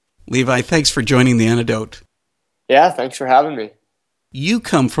Levi, thanks for joining The Antidote. Yeah, thanks for having me. You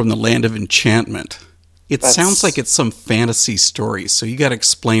come from the land of enchantment. It sounds like it's some fantasy story, so you got to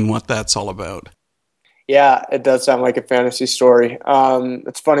explain what that's all about. Yeah, it does sound like a fantasy story.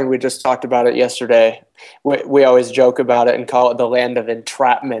 It's funny, we just talked about it yesterday. We always joke about it and call it the land of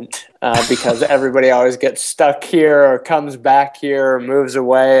entrapment because everybody always gets stuck here or comes back here or moves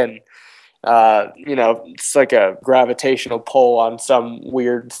away. And, it's like a gravitational pull on some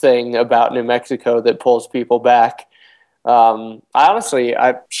weird thing about New Mexico that pulls people back.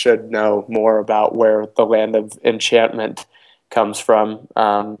 I should know more about where the land of enchantment comes from.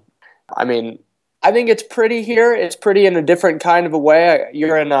 I think it's pretty here. It's pretty in a different kind of a way.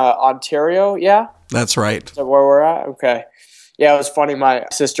 You're in Ontario, yeah? That's right. Is that where we're at? Okay. Yeah, it was funny. My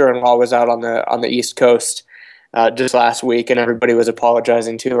sister-in-law was out on the East Coast just last week, and everybody was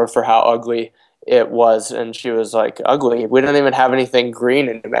apologizing to her for how ugly it was. And she was like, ugly? We don't even have anything green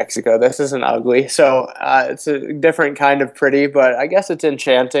in New Mexico. This isn't ugly. So it's a different kind of pretty, but I guess it's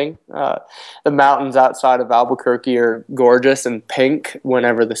enchanting. The mountains outside of Albuquerque are gorgeous and pink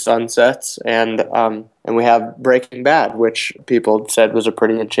whenever the sun sets. And we have Breaking Bad, which people said was a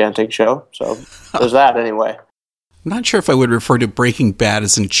pretty enchanting show. So there's that anyway. I'm not sure if I would refer to Breaking Bad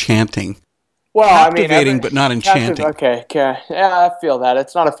as enchanting. Well, captivating, but not enchanting. Okay. Yeah, I feel that.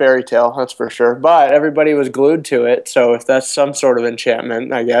 It's not a fairy tale, that's for sure. But everybody was glued to it, so if that's some sort of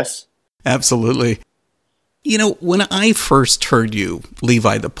enchantment, I guess. Absolutely. You know, when I first heard you,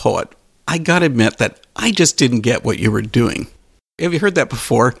 Levi the Poet, I gotta admit that I just didn't get what you were doing. Have you heard that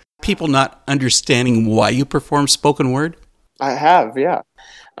before? People not understanding why you perform spoken word? I have, yeah.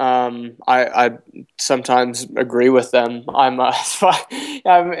 I sometimes agree with them. I'm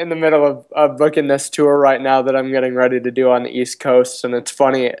in the middle of booking this tour right now that I'm getting ready to do on the East Coast, and it's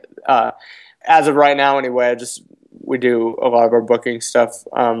funny. As of right now, anyway, we do a lot of our booking stuff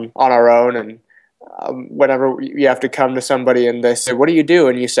on our own, and whenever you have to come to somebody and they say, "What do you do?"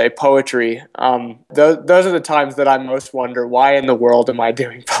 and you say poetry, those are the times that I most wonder, why in the world am I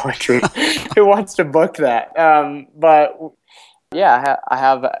doing poetry? Who wants to book that? But yeah, I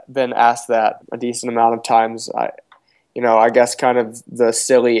have been asked that a decent amount of times. I guess kind of the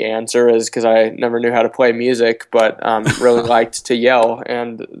silly answer is because I never knew how to play music, but really liked to yell.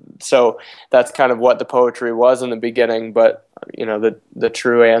 And so that's kind of what the poetry was in the beginning. But, the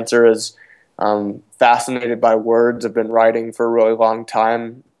true answer is fascinated by words. I've been writing for a really long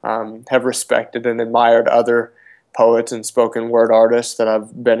time, have respected and admired other poets and spoken word artists that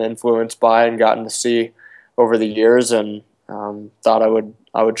I've been influenced by and gotten to see over the years, and thought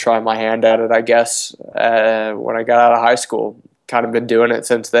I would try my hand at it, I guess, when I got out of high school. Kind of been doing it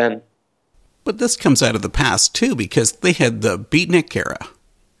since then. But this comes out of the past, too, because they had the beatnik era,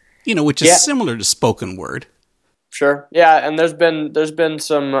 which is similar to spoken word. Sure. Yeah, and there's been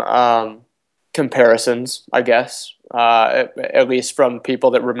some comparisons, I guess, at least from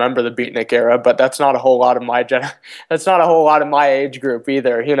people that remember the beatnik era, but that's not a whole lot of that's not a whole lot of my age group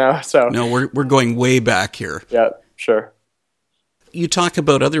either, so. No, we're going way back here. Yeah, sure. You talk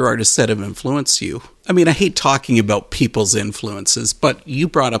about other artists that have influenced you. I mean, I hate talking about people's influences, but you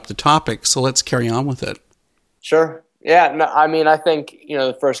brought up the topic, so let's carry on with it. Sure. Yeah, no, I think,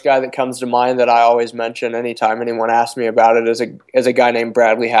 the first guy that comes to mind that I always mention anytime anyone asks me about it is a guy named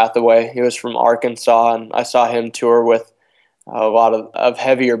Bradley Hathaway. He was from Arkansas, and I saw him tour with a lot of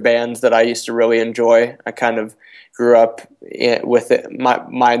heavier bands that I used to really enjoy. I kind of grew up with it.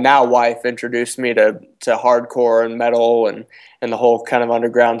 My now wife introduced me to hardcore and metal and the whole kind of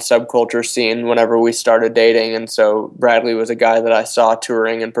underground subculture scene whenever we started dating. And so Bradley was a guy that I saw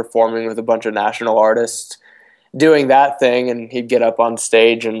touring and performing with a bunch of national artists doing that thing. And he'd get up on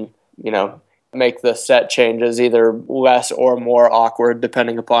stage and, make the set changes either less or more awkward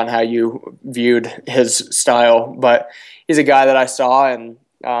depending upon how you viewed his style. But he's a guy that I saw, and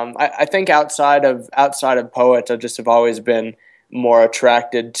I think outside of poets, I just have always been more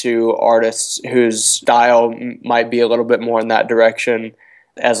attracted to artists whose style might be a little bit more in that direction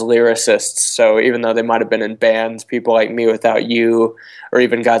as lyricists. So even though they might have been in bands, people like Me Without You, or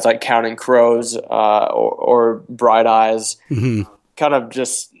even guys like Counting Crows or Bright Eyes, kind of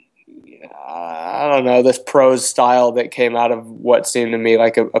just, I don't know, this prose style that came out of what seemed to me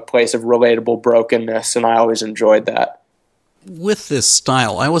like a place of relatable brokenness, and I always enjoyed that. With this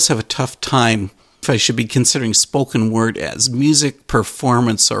style, I always have a tough time if I should be considering spoken word as music,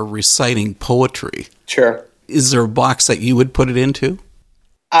 performance, or reciting poetry. Sure. Is there a box that you would put it into?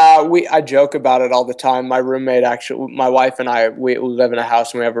 I joke about it all the time. My roommate, actually, my wife and I, we live in a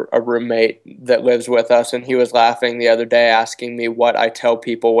house, and we have a roommate that lives with us, and he was laughing the other day asking me what I tell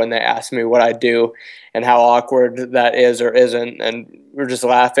people when they ask me what I do and how awkward that is or isn't. And were just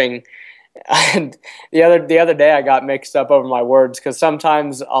laughing. And the other day I got mixed up over my words, because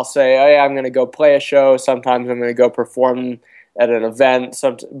sometimes I'll say, "Hey, I'm going to go play a show." Sometimes I'm going to go perform at an event.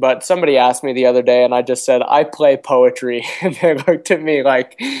 But somebody asked me the other day, and I just said, "I play poetry," and they looked at me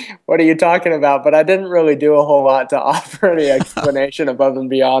like, "What are you talking about?" But I didn't really do a whole lot to offer any explanation above and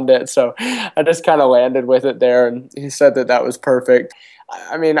beyond it, so I just kind of landed with it there. And he said that was perfect.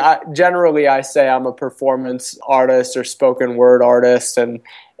 I mean, generally I say I'm a performance artist or spoken word artist, and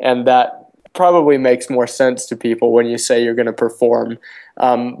that probably makes more sense to people when you say you're going to perform.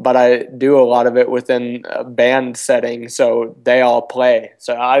 But I do a lot of it within a band setting, so they all play.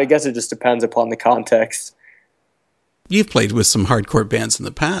 So I guess it just depends upon the context. You've played with some hardcore bands in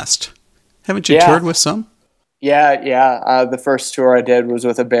the past. Haven't you Yeah. toured with some? Yeah. The first tour I did was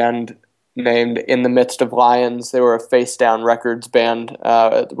with a band named In the Midst of Lions. They were a Face Down Records band,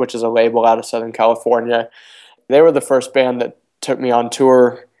 which is a label out of Southern California. They were the first band that took me on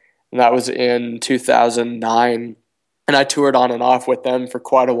tour, and that was in 2009. And I toured on and off with them for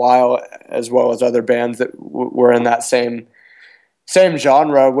quite a while, as well as other bands that were in that same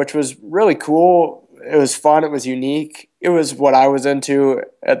genre, which was really cool. It was fun. It was unique. It was what I was into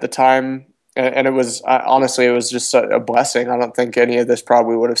at the time. And it was, honestly, it was just a blessing. I don't think any of this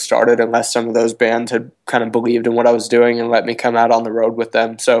probably would have started unless some of those bands had kind of believed in what I was doing and let me come out on the road with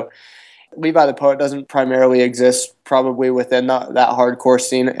them. So Levi the Poet doesn't primarily exist probably within that hardcore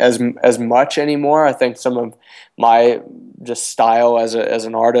scene as much anymore. I think some of my just style as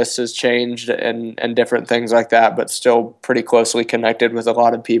an artist has changed and different things like that, but still pretty closely connected with a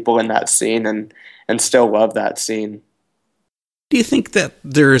lot of people in that scene and still love that scene. Do you think that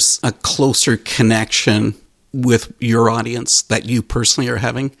there's a closer connection with your audience that you personally are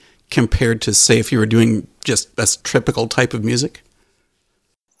having compared to, say, if you were doing just a typical type of music?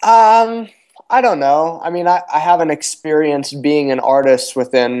 I don't know. I mean, I haven't experienced being an artist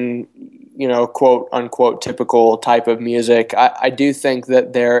within, quote unquote, typical type of music. I do think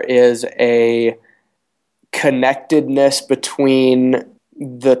that there is a connectedness between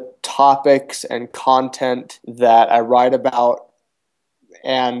the topics and content that I write about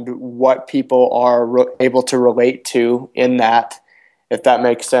and what people are able to relate to in that, if that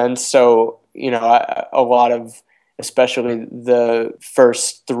makes sense. So, a lot of, especially the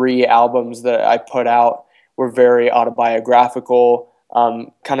first 3 albums that I put out, were very autobiographical,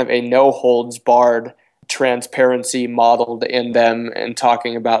 kind of a no holds barred transparency modeled in them, and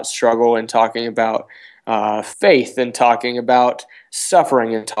talking about struggle and talking about faith and talking about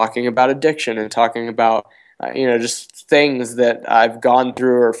suffering and talking about addiction and talking about just things that I've gone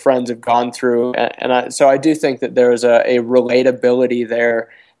through or friends have gone through. So I do think that there's a relatability there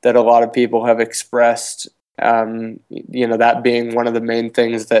that a lot of people have expressed, that being one of the main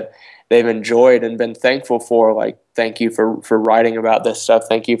things that they've enjoyed and been thankful for. Like, thank you for writing about this stuff.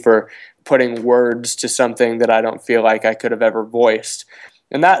 Thank you for putting words to something that I don't feel like I could have ever voiced.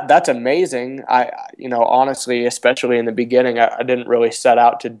 And that's amazing. Honestly, especially in the beginning, I didn't really set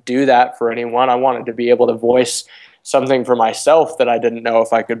out to do that for anyone. I wanted to be able to voice something for myself that I didn't know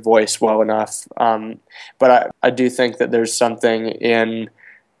if I could voice well enough. But I do think that there's something in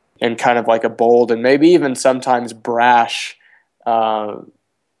kind of like a bold and maybe even sometimes brash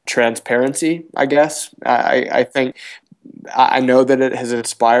transparency, I guess. I think I know that it has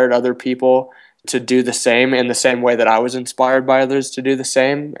inspired other people to do the same in the same way that I was inspired by others to do the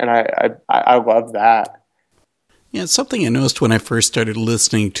same. And I love that. Yeah, it's something I noticed when I first started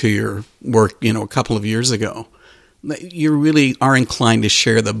listening to your work, a couple of years ago. You really are inclined to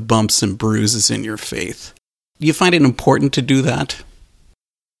share the bumps and bruises in your faith. Do you find it important to do that?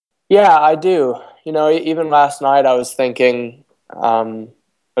 Yeah, I do. Even last night I was thinking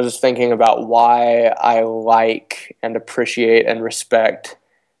about why I like and appreciate and respect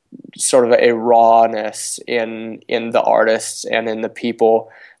sort of a rawness in the artists and in the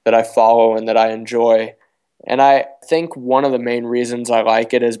people that I follow and that I enjoy. And I think one of the main reasons I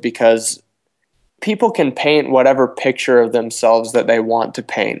like it is because people can paint whatever picture of themselves that they want to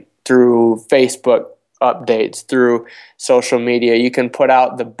paint through Facebook updates, through social media. You can put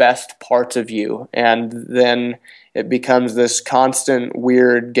out the best parts of you, and then it becomes this constant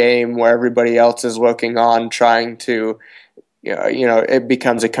weird game where everybody else is looking on, trying to it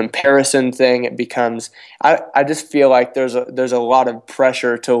becomes a comparison thing. It becomes, I just feel like there's a lot of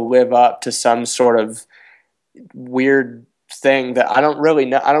pressure to live up to some sort of weird thing that I don't really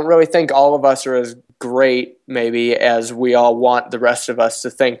know. I don't really think all of us are as great maybe as we all want the rest of us to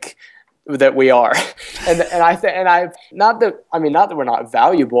think that we are. Not that we're not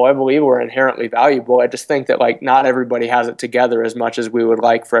valuable. I believe we're inherently valuable. I just think that not everybody has it together as much as we would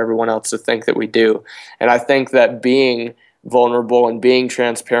like for everyone else to think that we do. And I think that being vulnerable and being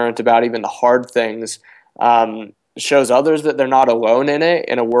transparent about even the hard things shows others that they're not alone in it,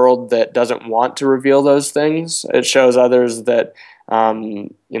 in a world that doesn't want to reveal those things. It shows others that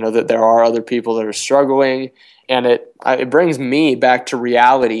that there are other people that are struggling, and it brings me back to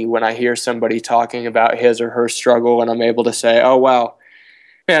reality when I hear somebody talking about his or her struggle, and I'm able to say, oh wow,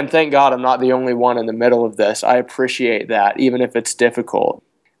 man, thank God I'm not the only one in the middle of this. I appreciate that, even if it's difficult.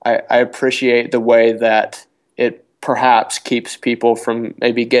 I appreciate the way that it perhaps keeps people from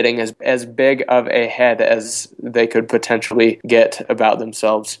maybe getting as big of a head as they could potentially get about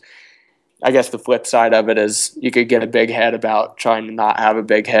themselves. I guess the flip side of it is you could get a big head about trying to not have a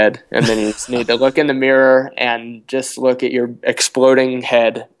big head, and then you just need to look in the mirror and just look at your exploding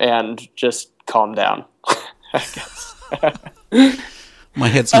head and just calm down, I guess. My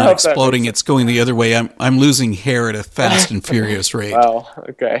head's not exploding, it's going the other way. I'm losing hair at a fast and furious rate. Well,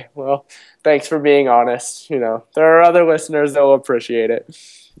 okay. Well, thanks for being honest. There are other listeners that will appreciate it.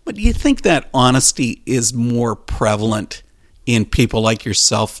 But do you think that honesty is more prevalent in people like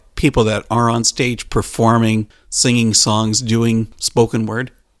yourself, people that are on stage performing, singing songs, doing spoken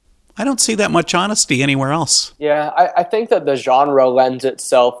word? I don't see that much honesty anywhere else. Yeah, I think that the genre lends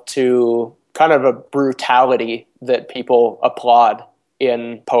itself to kind of a brutality that people applaud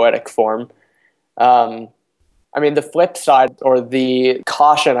in poetic form. The flip side, or the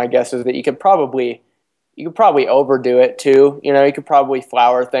caution, I guess, is that you could probably overdo it too. You could probably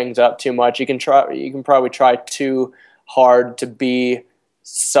flower things up too much. You can probably try too hard to be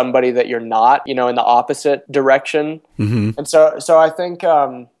somebody that you're not, in the opposite direction. Mm-hmm. And so I think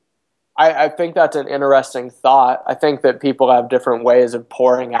I think that's an interesting thought. I think that people have different ways of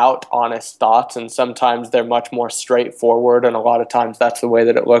pouring out honest thoughts, and sometimes they're much more straightforward, and a lot of times that's the way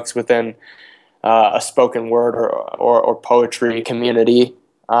that it looks within a spoken word or poetry community.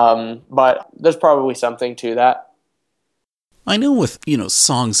 But there's probably something to that. I know with,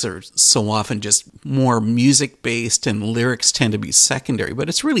 songs are so often just more music-based and lyrics tend to be secondary, but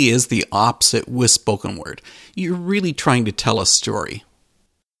it really is the opposite with spoken word. You're really trying to tell a story.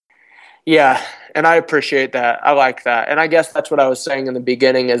 Yeah, and I appreciate that. I like that. And I guess that's what I was saying in the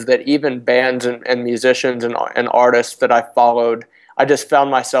beginning, is that even bands and musicians and artists that I followed, I just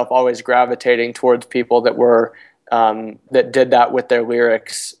found myself always gravitating towards people that were that did that with their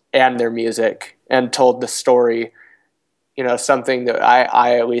lyrics and their music and told the story. Something that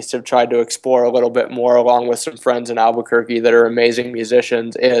I at least have tried to explore a little bit more, along with some friends in Albuquerque that are amazing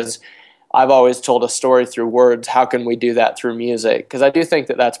musicians, is I've always told a story through words. How can we do that through music? Because I do think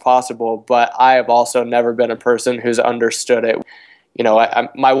that that's possible, but I have also never been a person who's understood it.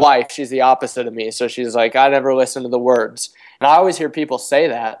 My wife, she's the opposite of me. So she's like, I never listen to the words. And I always hear people say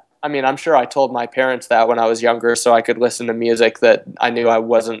that. I'm sure I told my parents that when I was younger so I could listen to music that I knew I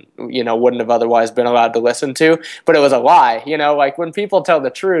wouldn't have otherwise been allowed to listen to. But it was a lie. Like when people tell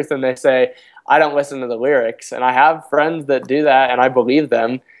the truth and they say, I don't listen to the lyrics, and I have friends that do that and I believe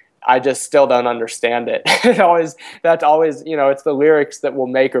them, I just still don't understand it. That's always, it's the lyrics that will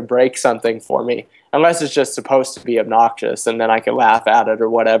make or break something for me, unless it's just supposed to be obnoxious and then I can laugh at it or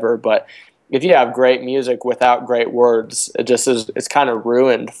whatever. But if you have great music without great words, it's kind of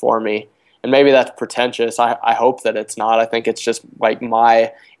ruined for me. And maybe that's pretentious. I hope that it's not. I think it's just like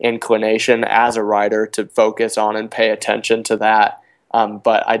my inclination as a writer to focus on and pay attention to that.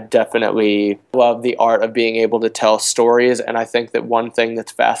 But I definitely love the art of being able to tell stories. And I think that one thing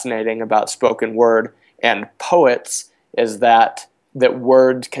that's fascinating about spoken word and poets is that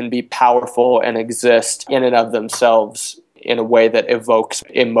words can be powerful and exist in and of themselves in a way that evokes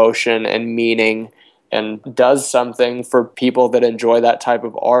emotion and meaning and does something for people that enjoy that type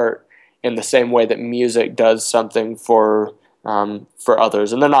of art in the same way that music does something for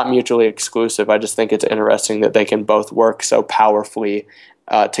others. And they're not mutually exclusive. I just think it's interesting that they can both work so powerfully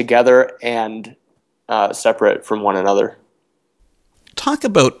together and separate from one another. Talk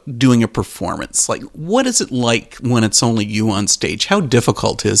about doing a performance. Like, what is it like when it's only you on stage? How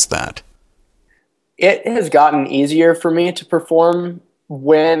difficult is that? It has gotten easier for me to perform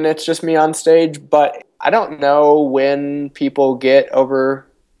when it's just me on stage, but I don't know when people get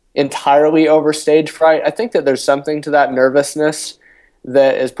entirely over stage fright. I think that there's something to that nervousness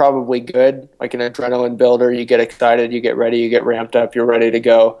that is probably good, like an adrenaline builder. You get excited, you get ready, you get ramped up, you're ready to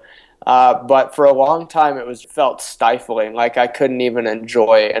go. But for a long time, felt stifling, like I couldn't even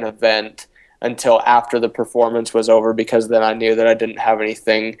enjoy an event until after the performance was over, because then I knew that I didn't have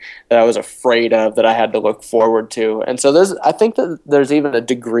anything that I was afraid of that I had to look forward to. And so I think that there's even a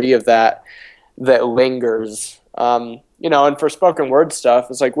degree of that lingers. And for spoken word stuff,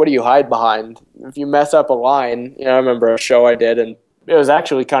 it's like, what do you hide behind? If you mess up a line, I remember a show I did, and it was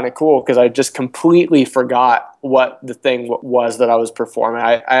actually kind of cool because I just completely forgot what the thing was that I was performing.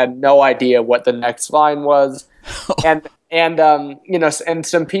 I had no idea what the next line was. And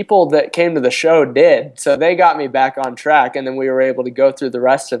some people that came to the show did. So they got me back on track, and then we were able to go through the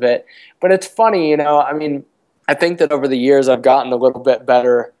rest of it. But it's funny, I mean, I think that over the years I've gotten a little bit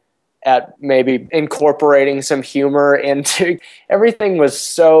better at maybe incorporating some humor into everything. Was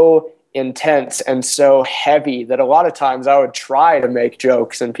so intense and so heavy that a lot of times I would try to make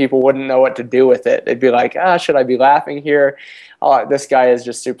jokes and people wouldn't know what to do with it. They'd be like, should I be laughing here? Oh, this guy is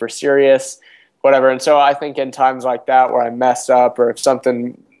just super serious, whatever. And so I think in times like that where I mess up or if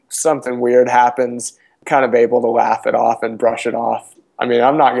something weird happens, I'm kind of able to laugh it off and brush it off. I mean,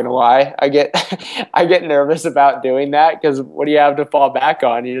 I'm not going to lie. I get nervous about doing that because what do you have to fall back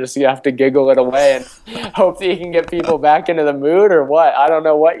on? You have to giggle it away and hope that you can get people back into the mood or what? I don't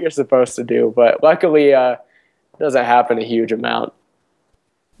know what you're supposed to do, but luckily it doesn't happen a huge amount.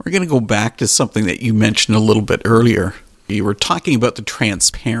 We're going to go back to something that you mentioned a little bit earlier. You were talking about the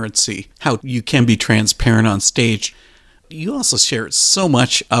transparency, how you can be transparent on stage. You also share so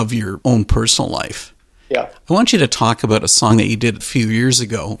much of your own personal life. Yeah. I want you to talk about a song that you did a few years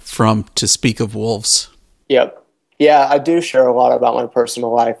ago from To Speak of Wolves. Yep. Yeah, I do share a lot about my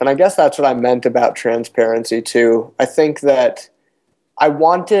personal life. And I guess that's what I meant about transparency too. I think that I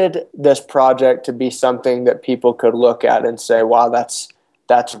wanted this project to be something that people could look at and say, wow, that's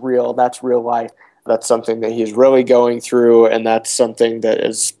real. That's real life. That's something that he's really going through. And that's something that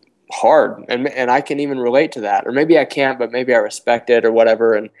is hard. And I can even relate to that. Or maybe I can't, but maybe I respect it or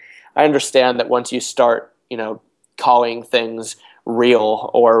whatever. And I understand that once you start, calling things real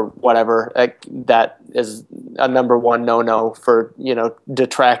or whatever, that is a number one no-no for,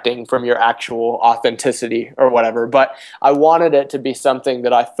 detracting from your actual authenticity or whatever. But I wanted it to be something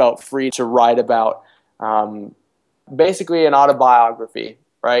that I felt free to write about, basically an autobiography,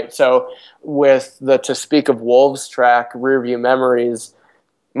 right? So with the To Speak of Wolves track, Rearview Memories,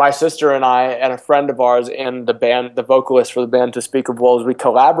 my sister and I and a friend of ours in the band, the vocalist for the band To Speak of Wolves, we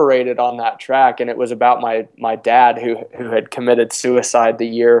collaborated on that track, and it was about my dad who had committed suicide the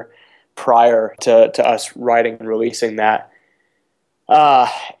year prior to us writing and releasing that.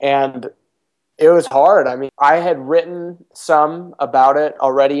 And it was hard. I mean, I had written some about it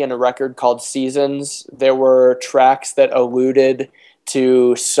already in a record called Seasons. There were tracks that alluded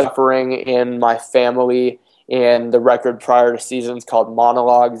to suffering in my family in the record prior to Seasons called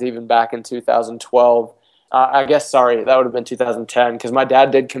Monologues, even back in 2012. That would have been 2010, because my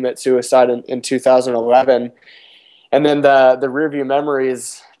dad did commit suicide in 2011. And then the Rearview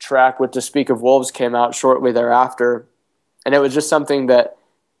Memories track with To Speak of Wolves came out shortly thereafter. And it was just something that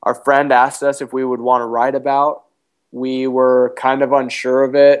our friend asked us if we would want to write about. We were kind of unsure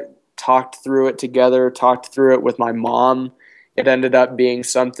of it, talked through it together, talked through it with my mom. It ended up being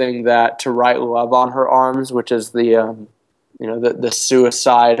something that To Write Love on Her Arms, which is the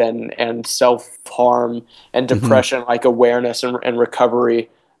suicide and self-harm and depression, like awareness and recovery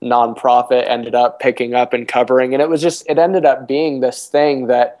nonprofit, ended up picking up and covering. And it ended up being this thing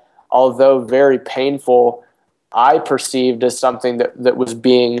that, although very painful, I perceived as something that was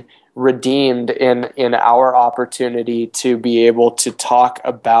being redeemed in our opportunity to be able to talk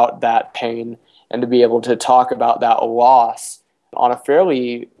about that pain and to be able to talk about that loss on a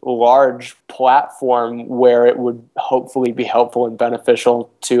fairly large platform where it would hopefully be helpful and beneficial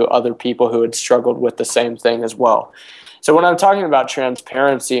to other people who had struggled with the same thing as well. So when I'm talking about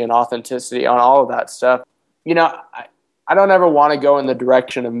transparency and authenticity on all of that stuff, I don't ever want to go in the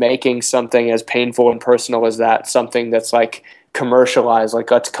direction of making something as painful and personal as that, something that's like commercialized,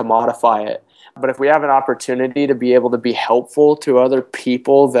 like let's commodify it. But if we have an opportunity to be able to be helpful to other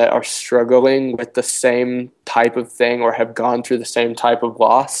people that are struggling with the same type of thing or have gone through the same type of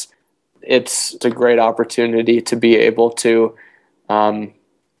loss, it's a great opportunity to be able to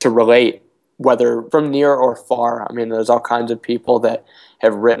relate, whether from near or far. I mean, there's all kinds of people that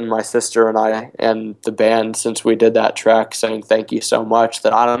have written my sister and I and the band since we did that track saying thank you so much,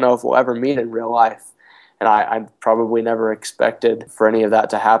 that I don't know if we'll ever meet in real life. And I probably never expected for any of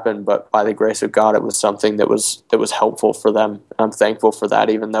that to happen, but by the grace of God, it was something that was helpful for them. And I'm thankful for that,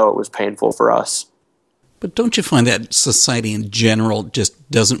 even though it was painful for us. But don't you find that society in general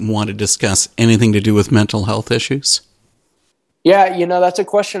just doesn't want to discuss anything to do with mental health issues? Yeah, that's a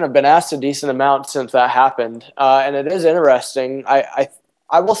question I've been asked a decent amount since that happened. And it is interesting.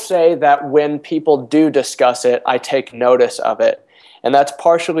 I will say that when people do discuss it, I take notice of it. And that's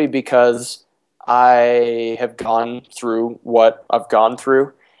partially because I have gone through what I've gone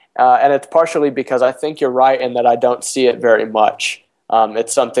through. And it's partially because I think you're right in that I don't see it very much.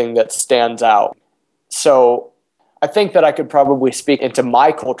 It's something that stands out. So I think that I could probably speak into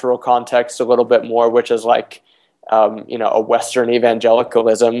my cultural context a little bit more, which is like, a Western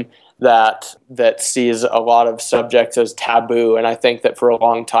evangelicalism that sees a lot of subjects as taboo. And I think that for a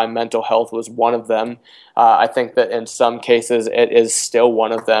long time, mental health was one of them. I think that in some cases, it is still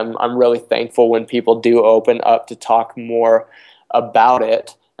one of them. I'm really thankful when people do open up to talk more about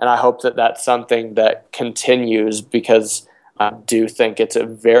it. And I hope that that's something that continues, because I do think it's a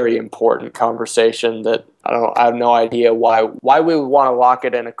very important conversation that I have no idea why we would want to lock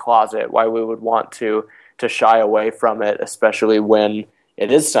it in a closet, why we would want to shy away from it, especially when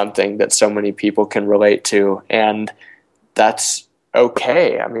it is something that so many people can relate to, and that's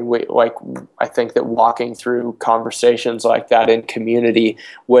okay. I mean, I think that walking through conversations like that in community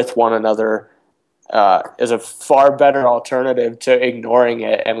with one another is a far better alternative to ignoring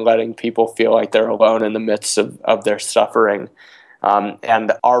it and letting people feel like they're alone in the midst of their suffering.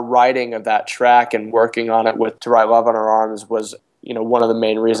 And our writing of that track and working on it with To Write Love on Our Arms was, one of the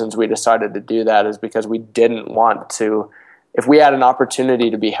main reasons we decided to do that, is because we didn't want to, if we had an opportunity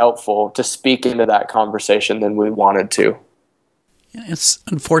to be helpful, to speak into that conversation, then we wanted to. Yeah, it's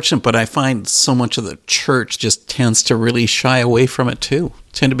unfortunate, but I find so much of the church just tends to really shy away from it too.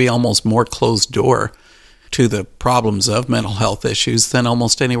 Tend to be almost more closed door to the problems of mental health issues than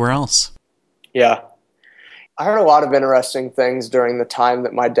almost anywhere else. Yeah. I heard a lot of interesting things during the time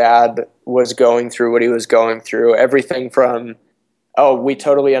that my dad was going through what he was going through. Everything from, oh, we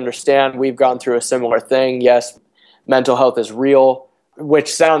totally understand, we've gone through a similar thing. Yes, mental health is real,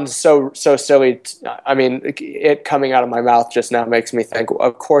 which sounds so silly. I mean, it coming out of my mouth just now makes me think,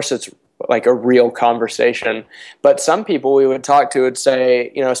 of course it's like a real conversation. But some people we would talk to would say,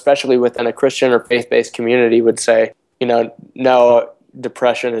 especially within a Christian or faith-based community, would say, no,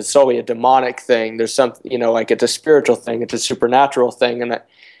 depression is solely a demonic thing. There's something, like it's a spiritual thing, it's a supernatural thing. And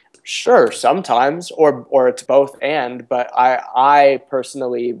sure, sometimes, or it's both and, but I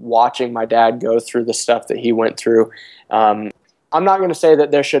personally, watching my dad go through the stuff that he went through, I'm not going to say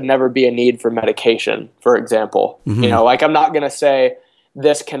that there should never be a need for medication, for example. Mm-hmm. I'm not going to say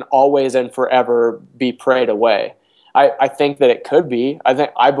this can always and forever be prayed away. I think that it could be.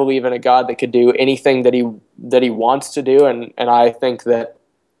 I believe in a God that could do anything that he wants to do, and I think that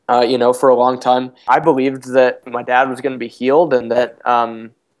for a long time I believed that my dad was going to be healed, and that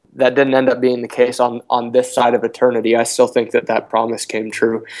that didn't end up being the case on this side of eternity. I still think that promise came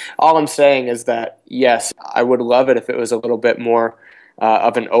true. All I'm saying is that, yes, I would love it if it was a little bit more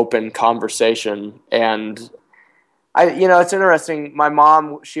of an open conversation. And it's interesting. My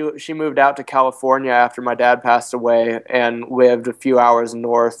mom, she moved out to California after my dad passed away and lived a few hours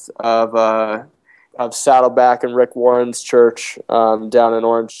north of Saddleback and Rick Warren's church down in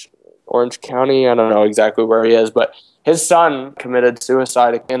Orange County. I don't know exactly where he is, but his son committed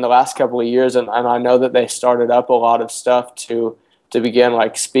suicide in the last couple of years, and I know that they started up a lot of stuff to begin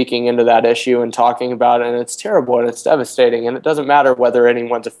like speaking into that issue and talking about it, and it's terrible and it's devastating, and it doesn't matter whether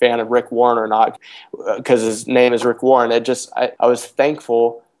anyone's a fan of Rick Warren or not, because his name is Rick Warren. I was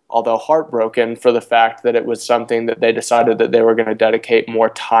thankful, although heartbroken, for the fact that it was something that they decided that they were going to dedicate more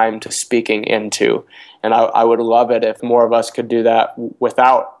time to speaking into, and I would love it if more of us could do that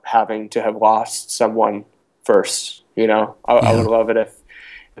without having to have lost someone first. I would love it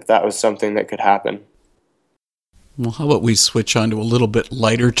if that was something that could happen. Well, how about we switch on to a little bit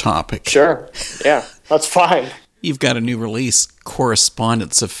lighter topic? Sure. Yeah, that's fine. You've got a new release,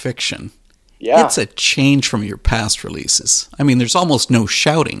 Correspondence of Fiction. Yeah. It's a change from your past releases. I mean, there's almost no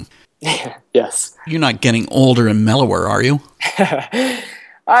shouting. Yes. You're not getting older and mellower, are you?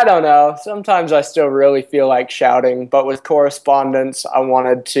 I don't know. Sometimes I still really feel like shouting, but with Correspondence, I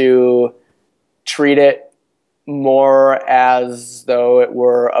wanted to treat it more as though it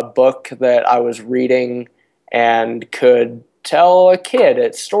were a book that I was reading and could tell a kid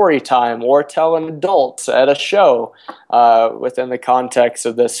at story time or tell an adult at a show within the context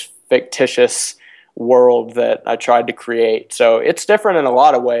of this fictitious world that I tried to create. So it's different in a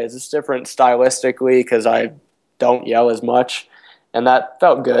lot of ways. It's different stylistically because I don't yell as much, and that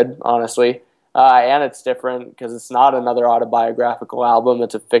felt good, honestly. And it's different because it's not another autobiographical album.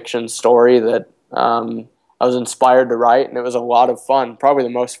 It's a fiction story that I was inspired to write, and it was a lot of fun. Probably the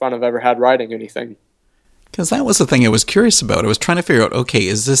most fun I've ever had writing anything. Because that was the thing I was curious about. I was trying to figure out, okay,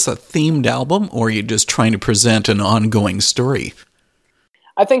 is this a themed album, or are you just trying to present an ongoing story?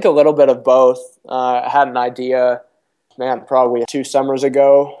 I think a little bit of both. I had an idea, probably 2 summers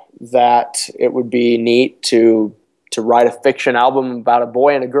ago, that it would be neat to write a fiction album about a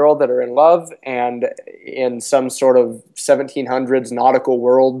boy and a girl that are in love, and in some sort of 1700s nautical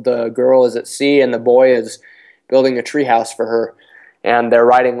world, the girl is at sea and the boy is building a treehouse for her. and they're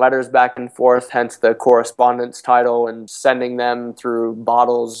writing letters back and forth, hence the correspondence title, and sending them through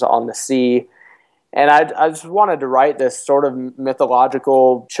bottles on the sea. And I just wanted to write this sort of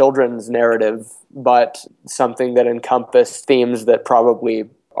mythological children's narrative, but something that encompassed themes that probably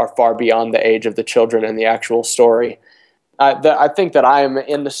are far beyond the age of the children in the actual story. I think that I am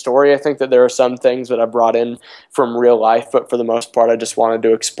in the story. I think that there are some things that I brought in from real life, but for the most part, I just wanted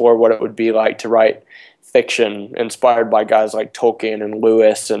to explore what it would be like to write fiction inspired by guys like Tolkien and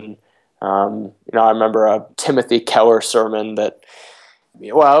Lewis. And, I remember a Timothy Keller sermon that,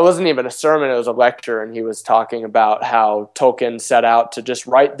 well, it wasn't even a sermon, it was a lecture, and he was talking about how Tolkien set out to just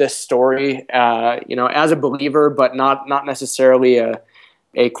write this story, as a believer, but not necessarily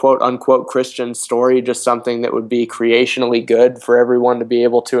a quote-unquote Christian story, just something that would be creationally good for everyone to be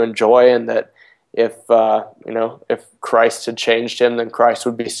able to enjoy, and that if Christ had changed him, then Christ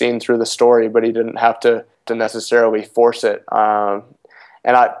would be seen through the story, but he didn't have to necessarily force it.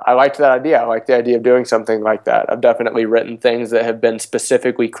 And I liked that idea. I like the idea of doing something like that. I've definitely written things that have been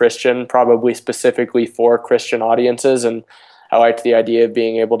specifically Christian, probably specifically for Christian audiences, and I liked the idea of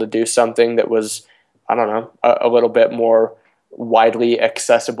being able to do something that was, a little bit more widely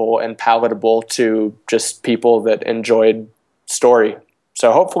accessible and palatable to just people that enjoyed story.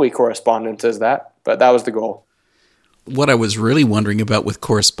 So hopefully Correspondence is that, but that was the goal. What I was really wondering about with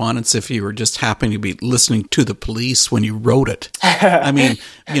Correspondence, if you were just happening to be listening to the police when you wrote it. I mean,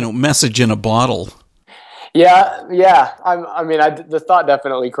 message in a bottle. Yeah. The thought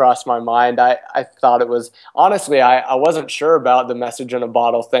definitely crossed my mind. I thought it was, honestly, I wasn't sure about the message in a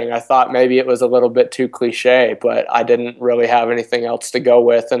bottle thing. I thought maybe it was a little bit too cliche, but I didn't really have anything else to go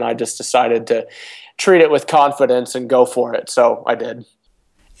with, and I just decided to treat it with confidence and go for it. So I did.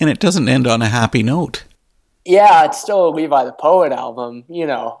 And it doesn't end on a happy note. Yeah, it's still a Levi the Poet album,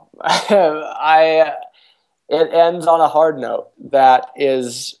 It ends on a hard note that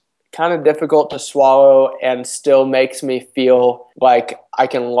is kind of difficult to swallow and still makes me feel like I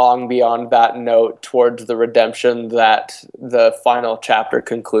can long beyond that note towards the redemption that the final chapter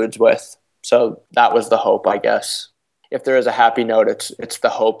concludes with. So that was the hope, I guess. If there is a happy note, it's the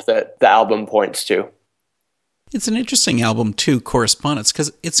hope that the album points to. It's an interesting album, too, Correspondence,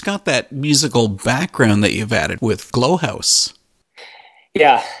 because it's got that musical background that you've added with Glowhouse.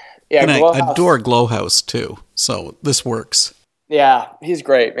 Yeah. And I adore Glowhouse, too, so this works. Yeah, he's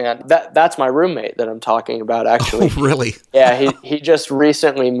great, man. That's my roommate that I'm talking about, actually. Oh, really? Yeah, he just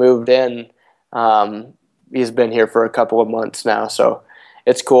recently moved in. He's been here for a couple of months now, so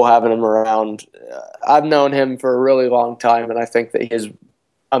it's cool having him around. I've known him for a really long time, and I think that he's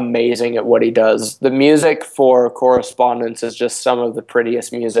amazing at what he does. The music for Correspondence is just some of the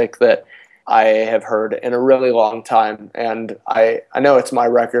prettiest music that I have heard in a really long time. And I know it's my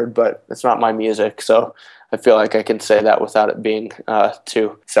record, but it's not my music. So I feel like I can say that without it being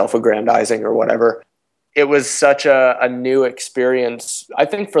too self-aggrandizing or whatever. It was such a new experience, I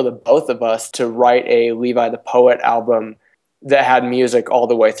think, for the both of us to write a Levi the Poet album that had music all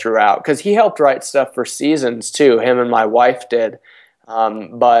the way throughout. Because he helped write stuff for Seasons, too. Him and my wife did.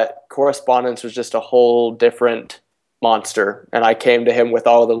 But Correspondence was just a whole different monster. And I came to him with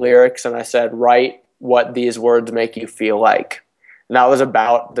all the lyrics and I said, write what these words make you feel like. And that was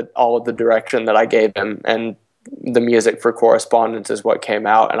about all of the direction that I gave him. And the music for Correspondence is what came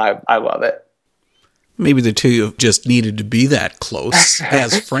out, and I love it. Maybe the two of you just needed to be that close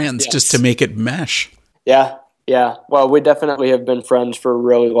as friends Yes. just to make it mesh. Yeah. Well, we definitely have been friends for a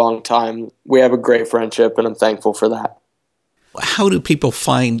really long time. We have a great friendship, and I'm thankful for that. How do people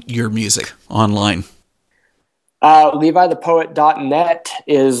find your music online? LeviThePoet.net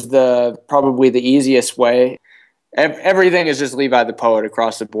is probably the easiest way. Everything is just Levi the Poet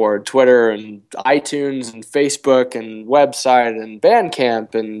across the board. Twitter and iTunes and Facebook and website and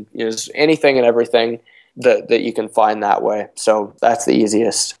Bandcamp and anything and everything that you can find that way. So that's the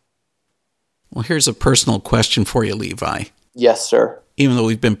easiest. Well, here's a personal question for you, Levi. Yes, sir. Even though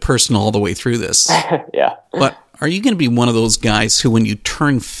we've been personal all the way through this. Yeah. But are you going to be one of those guys who, when you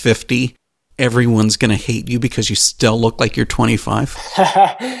turn 50, everyone's going to hate you because you still look like you're 25?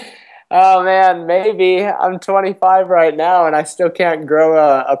 Oh, man, maybe. I'm 25 right now, and I still can't grow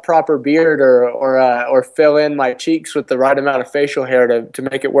a proper beard or fill in my cheeks with the right amount of facial hair to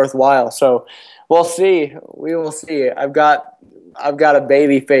make it worthwhile. So we'll see. We will see. I've got a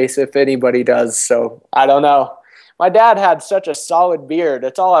baby face if anybody does, so I don't know. My dad had such a solid beard.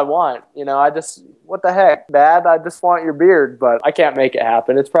 It's all I want. What the heck, Dad? I just want your beard, but I can't make it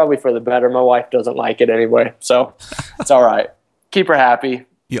happen. It's probably for the better. My wife doesn't like it anyway, so it's all right. Keep her happy.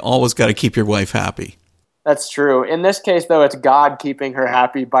 You always got to keep your wife happy. That's true. In this case, though, it's God keeping her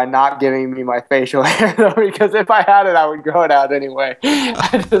happy by not giving me my facial hair, though, because if I had it, I would grow it out anyway.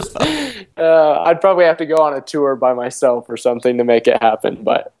 I'd probably have to go on a tour by myself or something to make it happen,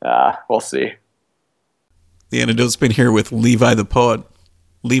 but we'll see. The Antidote's been here with Levi the Poet.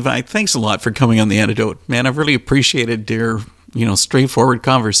 Levi, thanks a lot for coming on The Antidote. Man, I've really appreciated your, straightforward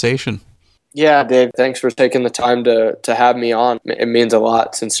conversation. Yeah, Dave, thanks for taking the time to have me on. It means a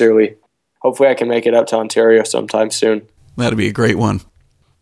lot, sincerely. Hopefully I can make it up to Ontario sometime soon. That'd be a great one.